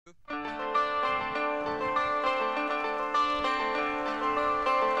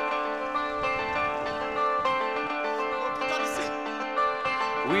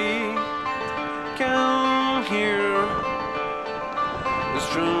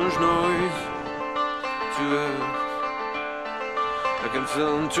strange noise to earth. I can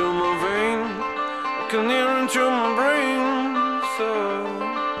feel into my vein, I can hear into my brain. So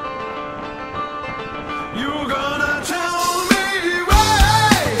you're gonna tell me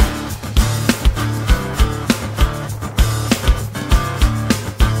why?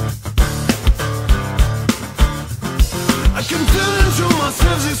 I can feel into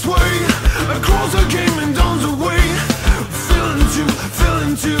myself this way, across the game and down the way.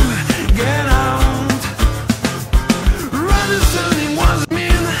 Feeling to get out. Understanding what it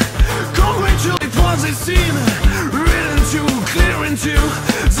mean, congratulate what they seen. Reading to, clearing to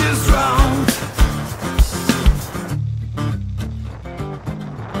this round.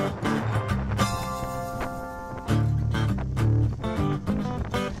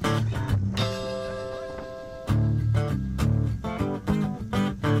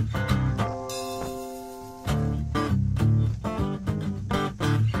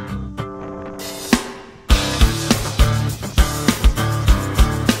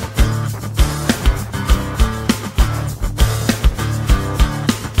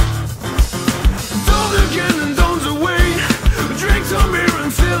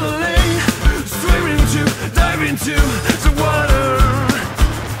 To the